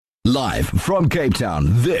Live from Cape Town,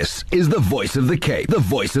 this is the Voice of the Cape. The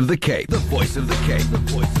Voice of the Cape. The Voice of the Cape. The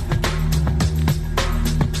Voice of the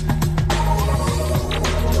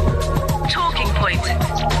Cape. Talking Point.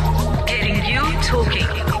 Getting you talking.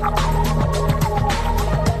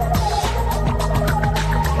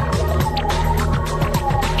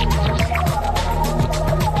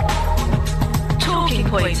 Talking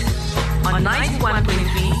Point on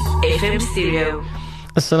 91.3 FM stereo.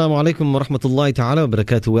 Assalamu alaikum wa rahmatullahi ta'ala wa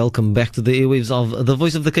barakatuh. Welcome back to the airwaves of the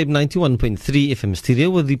Voice of the Cape 91.3 FM stereo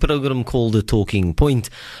with the program called Talking Point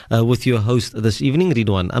with your host this evening,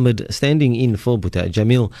 Ridwan Ahmed, standing in for Buta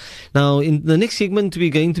Jamil. Now, in the next segment, we're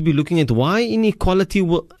going to be looking at why inequality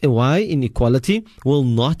will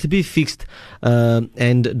not be fixed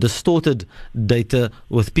and distorted data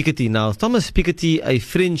with Piketty. Now, Thomas Piketty, a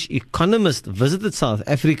French economist, visited South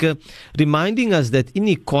Africa, reminding us that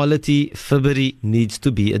inequality fibbery needs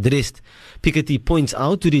to be addressed. Piketty points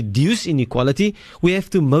out to reduce inequality, we have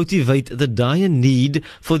to motivate the dire need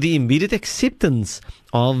for the immediate acceptance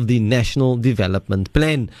of the National Development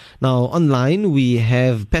Plan. Now, online we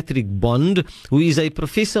have Patrick Bond, who is a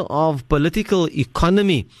professor of political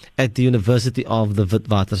economy at the University of the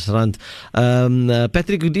Witwatersrand.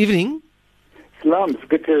 Patrick, good evening. Salam, it's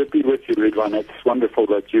good to be with you, Ridwan. It's wonderful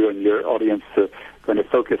that you and your audience are going to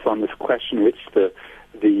focus on this question, which the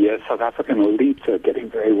South African elites are getting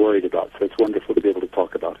very worried about. So it's wonderful to be able to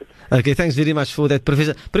talk about it. Okay, thanks very much for that,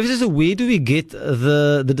 Professor. Professor, so where do we get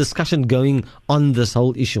the discussion going on this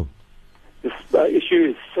whole issue? This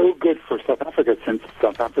issue is so good for South Africa, since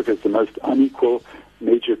South Africa is the most unequal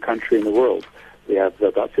major country in the world. We have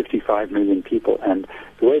about 55 million people, and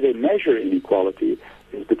the way they measure inequality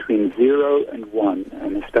is between 0 and 1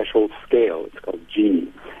 on a special scale. It's called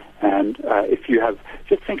Gini. And if you have,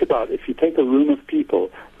 just think about, if you take a room of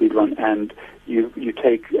people, and you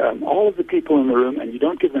take all of the people in the room and you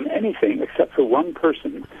don't give them anything except for one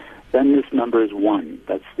person, then this number is 1.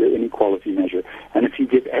 That's the inequality measure. And if you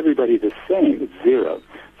give everybody the same, it's 0.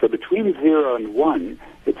 So between 0 and 1,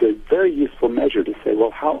 it's a very useful measure to say,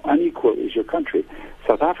 well, how unequal is your country?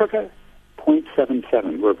 South Africa,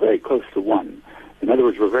 0.77. We're very close to 1. In other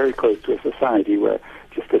words, we're very close to a society where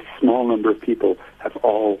just a small number of people have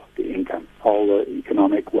all the income, all the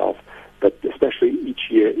economic wealth, but especially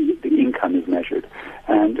each year the income is measured.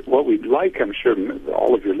 And what we'd like, I'm sure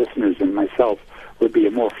all of your listeners and myself, would be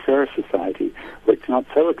a more fair society where it's not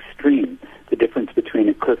so extreme. The difference between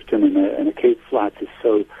a Clifton and a Cape Flats is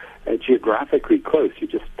so geographically close. You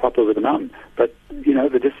just pop over the mountain. But,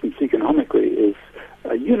 the distance economically is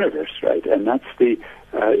a universe, right? And that's the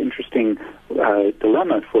interesting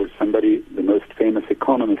dilemma for somebody, the most famous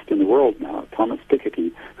economist in the world now, Thomas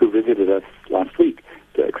Piketty, who visited us last week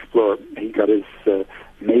to explore. He got his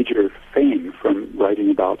major fame from writing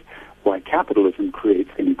about why capitalism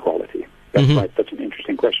creates inequality. That's why it's such an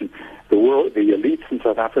interesting question. The elites in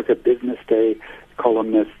South Africa, Business Day,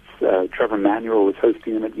 columnists, Trevor Manuel was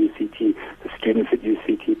hosting them at UCT. The students at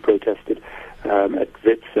UCT protested. At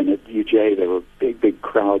WITS and at UJ, there were big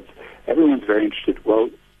crowds. Everyone's very interested. Well,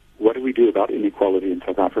 what do we do about inequality in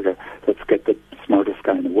South Africa? Let's get the smartest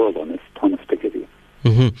guy in the world on this, Thomas Piketty.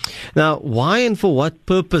 Now, why and for what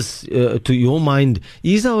purpose, to your mind,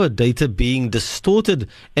 is our data being distorted,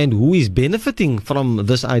 and who is benefiting from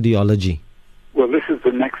this ideology? Well, this is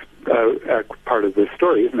the next part of the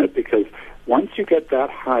story, isn't it? Because once you get that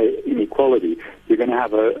high inequality, you're going to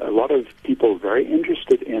have a lot of people very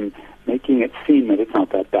interested in making it seem that it's not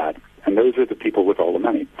that bad. And those are the people with all the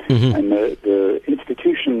money. And the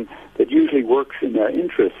institution that usually works in their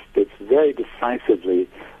interest, that's very decisively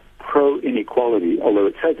pro-inequality, although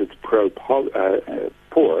it says it's pro-poor,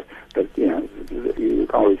 but, you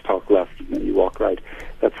always talk left and you walk right.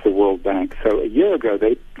 That's the World Bank. So a year ago,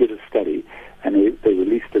 they did a study, and they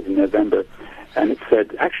released it in November, and it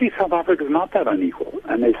said, actually, South Africa is not that unequal.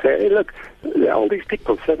 And they say, hey, look, all these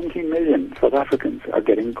people, 17 million South Africans, are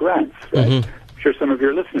getting grants, right? I'm sure some of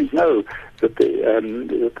your listeners know that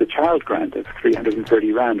the child grant of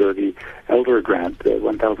 330 Rand, or the elder grant,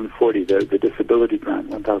 1,040, the disability grant,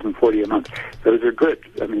 1,040 a month, those are good.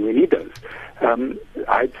 I mean, we need those.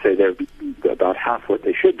 I'd say they're about half what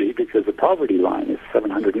they should be, because the poverty line is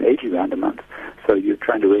 780 Rand a month. So you're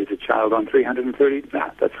trying to raise a child on 330?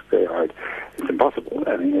 That's very hard. It's impossible.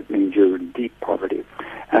 I mean, it means you're in deep poverty.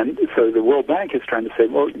 And so the World Bank is trying to say,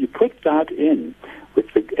 well, you put that in with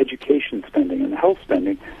the education spending and the health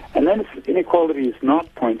spending, and then inequality is not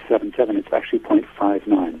 0.77, it's actually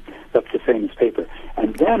 0.59. That's the famous paper.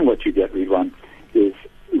 And then what you get, Ridwan, is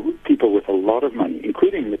people with a lot of money,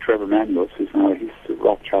 including the Trevor Manuel, he's the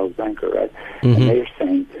Rothschild banker, right? And they are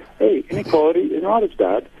saying, hey, inequality is not as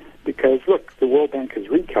bad, because, look, the World Bank has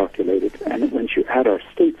recalculated once you add our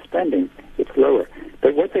state spending, it's lower.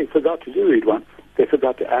 But what they forgot to do, Ridwan, they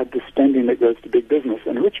forgot to add the spending that goes to big business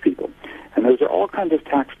and rich people. And those are all kinds of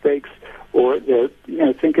tax breaks, or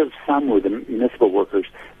think of some with the municipal workers.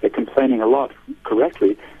 They're complaining a lot,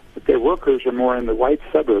 correctly, that their workers are more in the white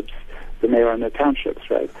suburbs than they are in the townships,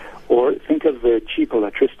 right? Or think of the cheap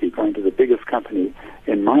electricity going to the biggest company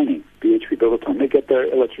in mining, BHP Billiton. They get their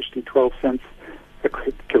electricity 12 cents a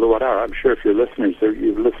kilowatt hour. I'm sure if you're listeners,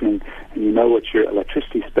 you're listening and you know what your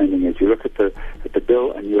electricity spending is. You look at the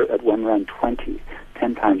bill and you're at $1.20,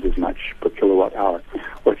 10 times as much per kilowatt hour.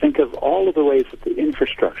 Or think of all of the ways that the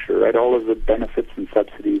infrastructure, right, all of the benefits and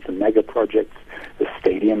subsidies and mega projects, the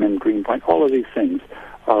stadium in Greenpoint, all of these things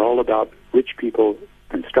are all about rich people,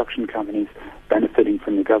 construction companies benefiting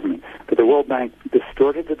from the government. But the World Bank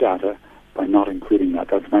distorted the data by not including that.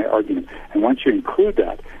 That's my argument. And once you include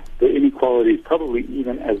that, the inequality is probably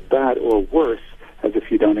even as bad or worse as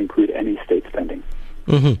if you don't include any state spending.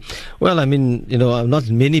 Mm-hmm. Well, I mean, not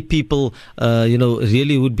many people,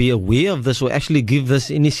 really would be aware of this or actually give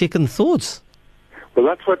this any second thoughts. Well,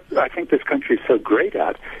 that's what I think this country is so great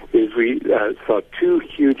at, is we saw two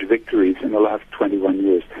huge victories in the last 21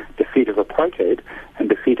 years, defeat of apartheid and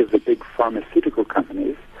defeat of the big pharmaceutical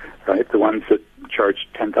companies, right, the ones that charge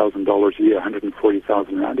 $10,000 a year,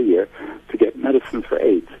 $140,000 a year to get medicines for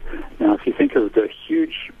AIDS. Now, if you think of the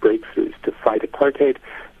huge breakthroughs to fight apartheid,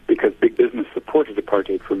 because big business supported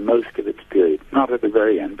apartheid for most of its period, not at the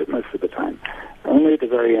very end, but most of the time. Only at the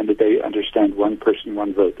very end did they understand one person,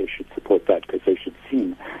 one vote. They should support that because they should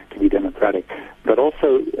seem to be democratic. But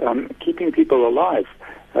also keeping people alive.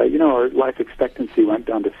 Our life expectancy went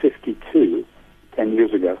down to 52 10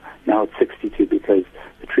 years ago. Now it's 62 because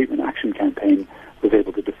the Treatment Action Campaign was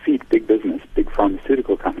able to defeat big business, big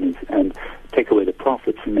pharmaceutical companies, and take away the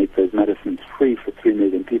profits and make those medicines free for 3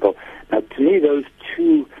 million people. Now, to me, those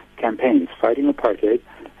two campaigns, fighting apartheid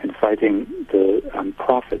and fighting the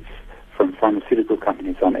profits from pharmaceutical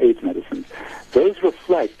companies on AIDS medicines, those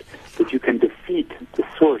reflect that you can defeat the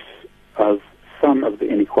source of some of the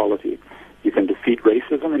inequality. You can defeat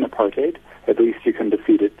racism in apartheid. At least you can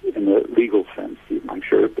defeat it in the legal sense. I'm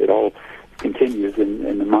sure it all continues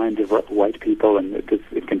in the minds of white people, and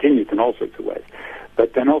it continues in all sorts of ways.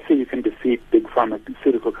 But then also you can defeat big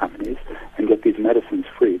pharmaceutical companies and get these medicines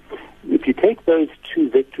free. If you take those two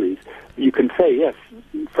victories, you can say, yes,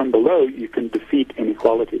 from below you can defeat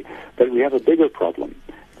inequality. But we have a bigger problem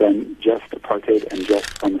than just apartheid and just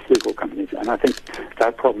pharmaceutical companies. And I think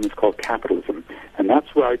that problem is called capitalism. And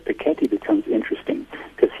that's where Piketty becomes interesting,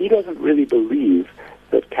 because he doesn't really believe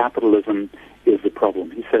that capitalism is the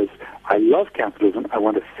problem. He says, I love capitalism, I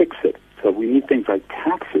want to fix it. So we need things like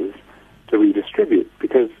taxes to redistribute,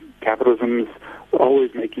 because capitalism is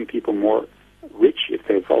always making people more rich if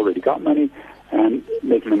they've already got money, and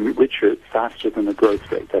making them richer faster than the growth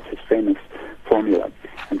rate. That's his famous formula.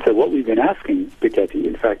 And so what we've been asking Piketty,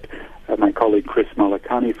 in fact, my colleague Chris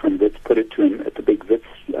Malakani from WITS put it to him at the big WITS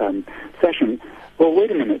session, well,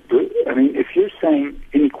 wait a minute. I mean, if you're saying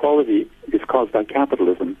inequality is caused by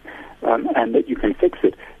capitalism and that you can fix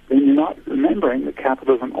it, then you're not remembering that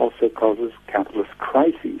capitalism also causes capitalist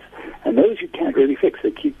crises. And those you can't really fix.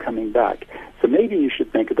 They keep coming back. So maybe you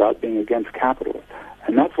should think about being against capital.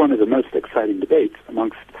 And that's one of the most exciting debates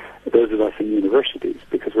amongst those of us in universities,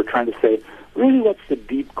 because we're trying to say, really, what's the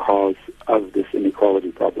deep cause of this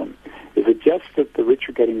inequality problem? Is it just that the rich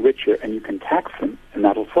are getting richer and you can tax them and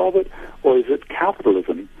that'll solve it? Or is it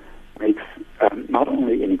capitalism makes not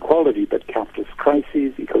only inequality, but capitalist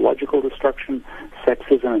crises, ecological destruction,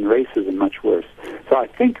 sexism and racism much worse? So I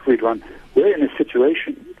think, Ridwan, we're in a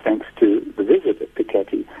situation, thanks to the visit of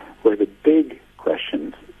Piketty, where the big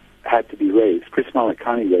questions had to be raised. Chris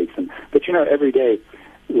Malakani raised them. But, every day,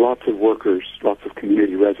 lots of workers, lots of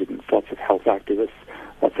community residents, lots of health activists,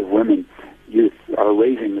 lots of women, youth are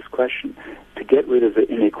raising this question to get rid of the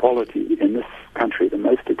inequality in this country, the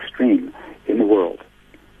most extreme in the world.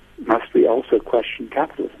 Must we also question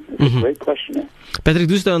capitalism? It's a great question. Eh? Patrick,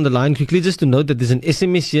 do stay on the line quickly just to note that there's an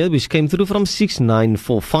SMS here which came through from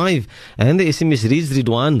 6945, and the SMS reads,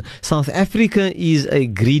 Ridwan, South Africa is a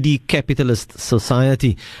greedy capitalist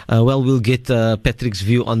society. We'll get Patrick's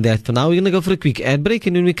view on that. For now, we're going to go for a quick ad break,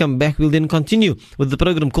 and when we come back, we'll then continue with the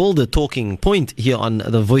program called The Talking Point here on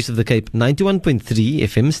the Voice of the Cape, 91.3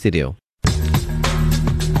 FM stereo.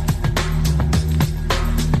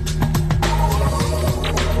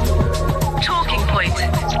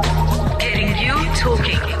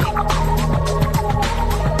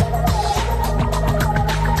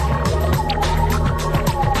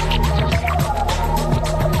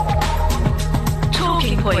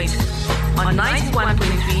 On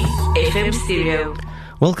 91.3 FM stereo.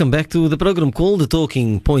 Welcome back to the program called The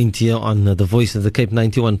Talking Point here on the Voice of the Cape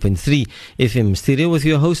 91.3 FM stereo with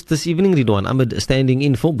your host this evening, Ridwan Ahmed, standing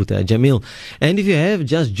in for Buta Jamil. And if you have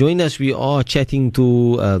just joined us, we are chatting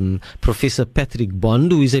to Professor Patrick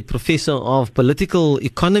Bond, who is a professor of political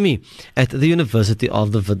economy at the University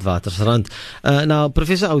of the Witwatersrand. Now,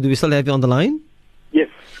 Professor, do we still have you on the line? Yes.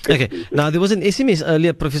 Okay. Now, there was an SMS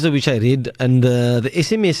earlier, Professor, which I read, and the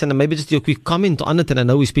SMS, and maybe just your quick comment on it, and I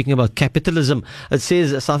know we're speaking about capitalism. It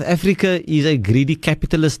says South Africa is a greedy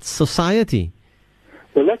capitalist society.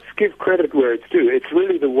 Well, let's give credit where it's due. It's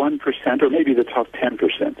really the 1% or maybe the top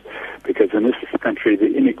 10%, because in this country,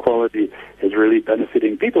 the inequality is really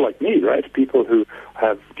benefiting people like me, right? People who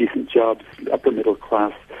have decent jobs, upper middle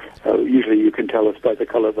class. Usually you can tell us by the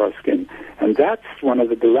color of our skin. And that's one of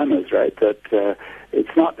the dilemmas, right? That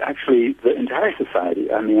it's not actually the entire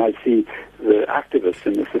society. I mean, I see the activists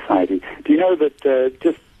in the society. Do you know that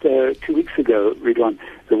just 2 weeks ago, Ridwan,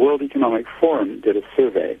 the World Economic Forum did a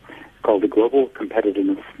survey called the Global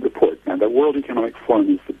Competitiveness Report. Now, the World Economic Forum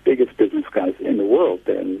is the biggest business guys in the world.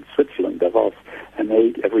 They're in Switzerland, Davos, and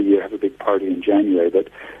they every year have a big party in January that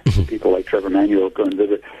people like Trevor Manuel go and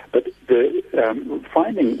visit. But the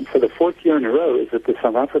finding for the fourth year in a row is that the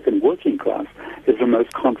South African working class is the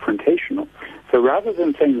most confrontational. So rather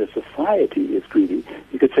than saying the society is greedy,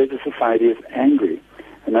 you could say the society is angry.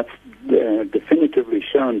 And that's definitively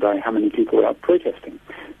shown by how many people are out protesting.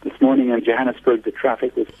 This morning in Johannesburg, the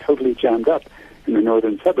traffic was totally jammed up in the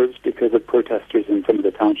northern suburbs because of protesters in some of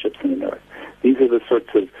the townships in the north. These are the sorts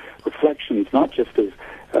of reflections, not just of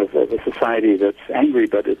a society that's angry,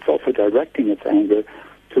 but it's also directing its anger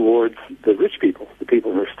towards the rich people, the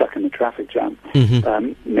people who are stuck in the traffic jam.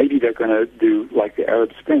 Maybe they're going to do like the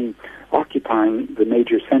Arab Spring, occupying the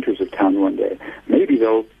major centers of town one day. Maybe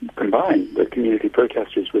they'll combine the community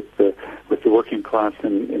protesters with the working class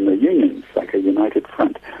in the unions, like a united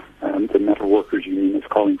front. The Metal Workers Union is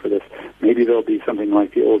calling for this. Maybe there'll be something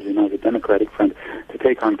like the old United Democratic Front to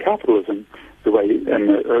take on capitalism the way in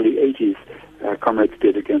the early 80s comrades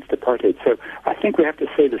did against apartheid. So I think we have to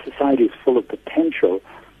say the society is full of potential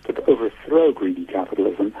to overthrow greedy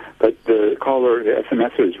capitalism. But the caller, the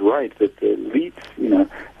SMSer, is right that the elites,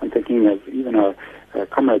 I'm thinking of even our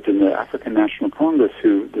comrades in the African National Congress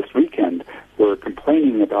who this weekend were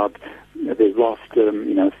complaining about they've lost,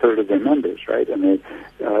 a third of their members, right? And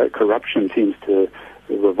the corruption seems to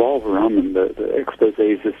revolve around them. The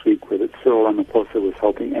exposés this week were that Cyril Ramaphosa was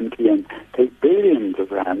helping MTN take billions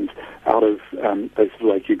of rands out of places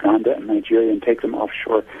like Uganda and Nigeria and take them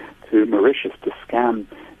offshore to Mauritius to scam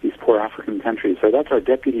these poor African countries. So that's our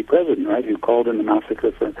deputy president, right, who called in the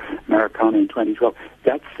massacre for Marikana in 2012.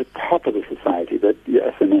 That's the top of the society that the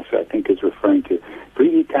SNS, I think, is referring to.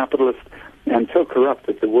 Greedy capitalists and so corrupt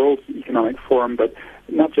that the World Economic Forum, but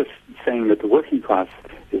not just saying that the working class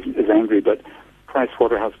is angry, but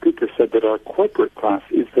PricewaterhouseCoopers said that our corporate class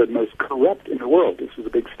is the most corrupt in the world. This was a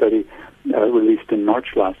big study released in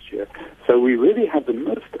March last year. So we really have the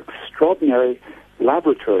most extraordinary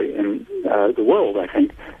laboratory in the world, I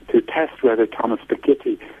think, to test whether Thomas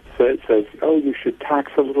Piketty says, you should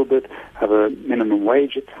tax a little bit, have a minimum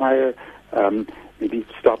wage that's higher, maybe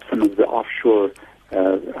stop some of the offshore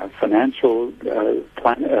financial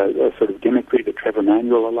sort of gimmickry that Trevor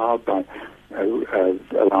Manuel allowed by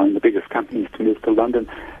allowing the biggest companies to move to London.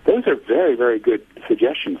 Those are very, very good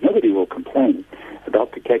suggestions. Nobody will complain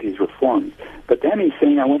about Piketty's reforms. But then he's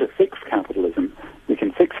saying, I want to fix capitalism. We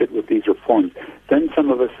can fix it with these reforms. Then some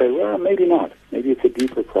of us say, well, maybe not. Maybe it's a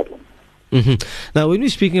deeper problem. Now, when we're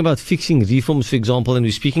speaking about fixing reforms, for example, and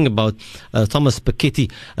we're speaking about Thomas Piketty,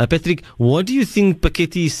 Patrick, what do you think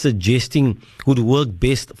Piketty is suggesting would work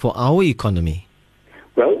best for our economy?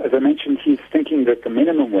 Well, as I mentioned, he's thinking that the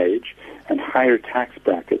minimum wage and higher tax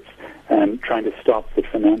brackets and trying to stop the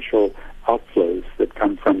financial outflows that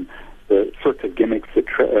come from the sorts of gimmicks that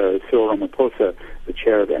Cyril Ramaphosa, the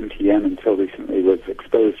chair of MTN until recently, was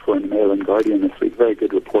exposed for in the Mail and Guardian this week. Very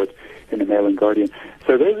good report in the Mail and Guardian.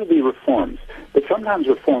 So those will be reforms. But sometimes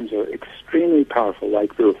reforms are extremely powerful,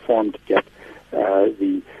 like the reform to get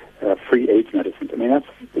the free AIDS medicines. I mean,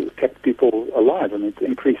 that's kept people alive. I mean, it's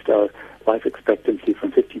increased our life expectancy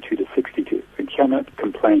from 52 to 62. We cannot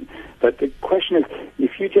complain. But the question is,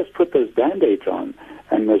 if you just put those Band-Aids on,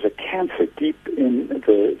 and there's a cancer deep in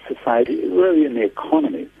the society, really in the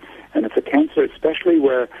economy, and it's a cancer especially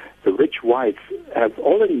where the rich whites have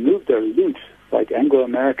already moved their loot, like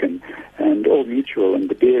Anglo-American and Old Mutual and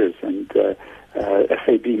De Beers and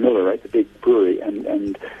SAB Miller, right, the big brewery, and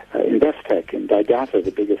Investec and Didata,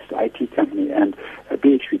 the biggest IT company, and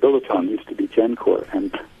BHP Billiton used to be Gencor,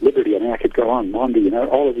 and Liberty, I mean, I could go on, Mondi,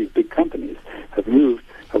 all of these big companies have moved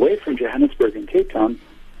away from Johannesburg and Cape Town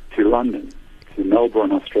to London, to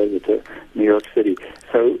Melbourne, Australia, to New York City.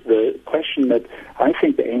 So the question that I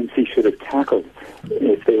think the ANC should have tackled,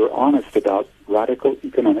 if they were honest about radical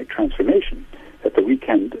economic transformation at the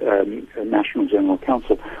weekend National General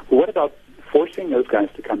Council, well, what about forcing those guys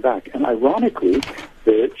to come back? And ironically,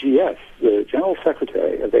 the GS, the General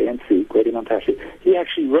Secretary of the ANC, Gwede Mantashe, he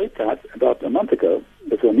actually wrote that about a month ago.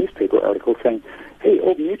 There's a newspaper article saying, hey,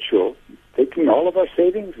 Old Mutual, taking all of our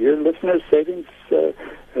savings, your listeners' savings,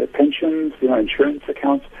 pensions, insurance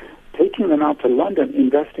accounts, taking them out to London,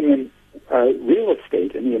 investing in real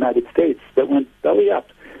estate in the United States that went belly up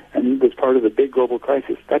and was part of the big global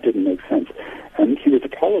crisis. That didn't make sense. And he was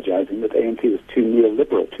apologizing that the ANC was too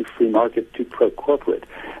neoliberal, too free market, too pro-corporate.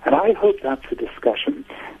 And I hope that's a discussion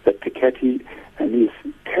that Piketty and these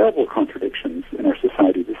terrible contradictions in our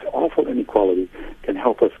society, this awful inequality, can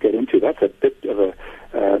help us get into. That's a bit of a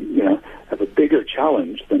bigger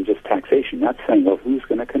challenge than just taxation. That's saying, well, who's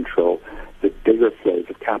going to control the bigger flows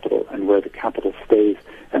of capital and where the capital stays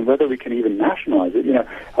and whether we can even nationalize it.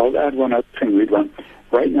 I'll add one other thing, Ridwan.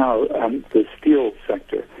 Right now, the steel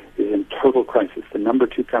sector is in total crisis. The number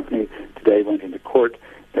 2 company today went into court.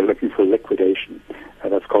 They're looking for liquidation.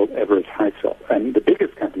 That's called Everest Heisel. And the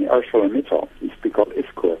biggest company, ArcelorMittal, used to be called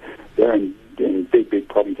ISCOR, they're in big, big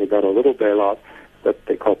problems. They got a little bailout that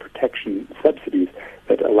they call protection subsidies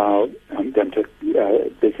that allow them to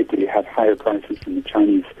basically have higher prices than the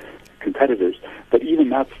Chinese competitors. But even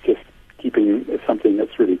that's just keeping something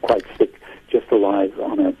that's really quite sick just alive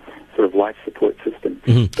on a sort of life support system.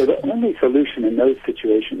 Mm-hmm. So the only solution in those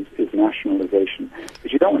situations is nationalization.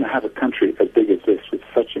 Because you don't want to have a country as big as this with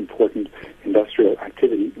such important industrial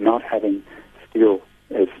activity not having steel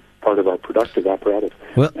as part of our productive apparatus.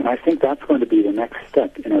 Well, and I think that's going to be the next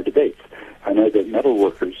step in our debates. I know the metal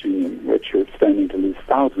workers union, which are standing to lose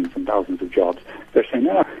thousands and thousands of jobs, they're saying,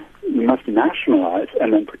 no, we must nationalize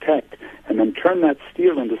and then protect and then turn that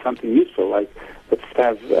steel into something useful, like let's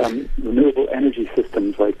have renewable energy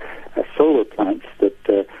systems like solar plants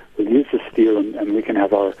that will use the steel and we can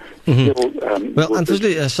have our steel... Well,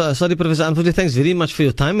 unfortunately, sorry, Professor, unfortunately, thanks very much for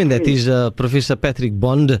your time, and that is Professor Patrick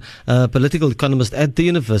Bond, political economist at the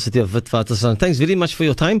University of Witwatersrand. Thanks very much for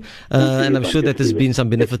your time, and I'm sure that has been some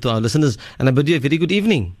benefit to our listeners, and I bid you a very good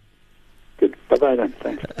evening. Good. Bye-bye then.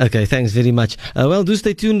 Thanks. Okay, thanks very much. Well, do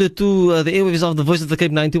stay tuned to the airwaves of the Voice of the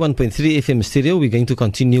Cape 91.3 FM stereo. We're going to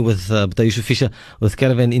continue with Yusuf Fisher with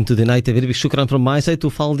Caravan into the Night. A very big shukran from my side to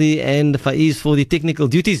Faldi and Faiz for the technical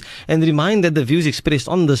duties. And remind that the views expressed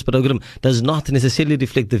on this program does not necessarily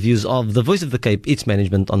reflect the views of the Voice of the Cape, its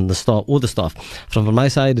management on the star or the staff. From my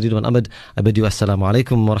side, Ridwan Ahmed, I bid you assalamu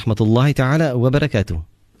alaikum wa rahmatullahi ta'ala wa barakatuh.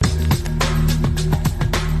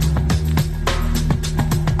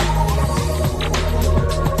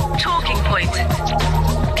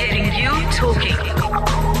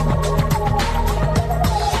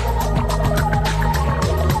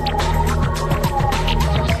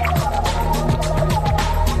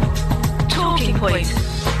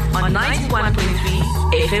 On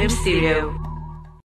 91.3 FM stereo.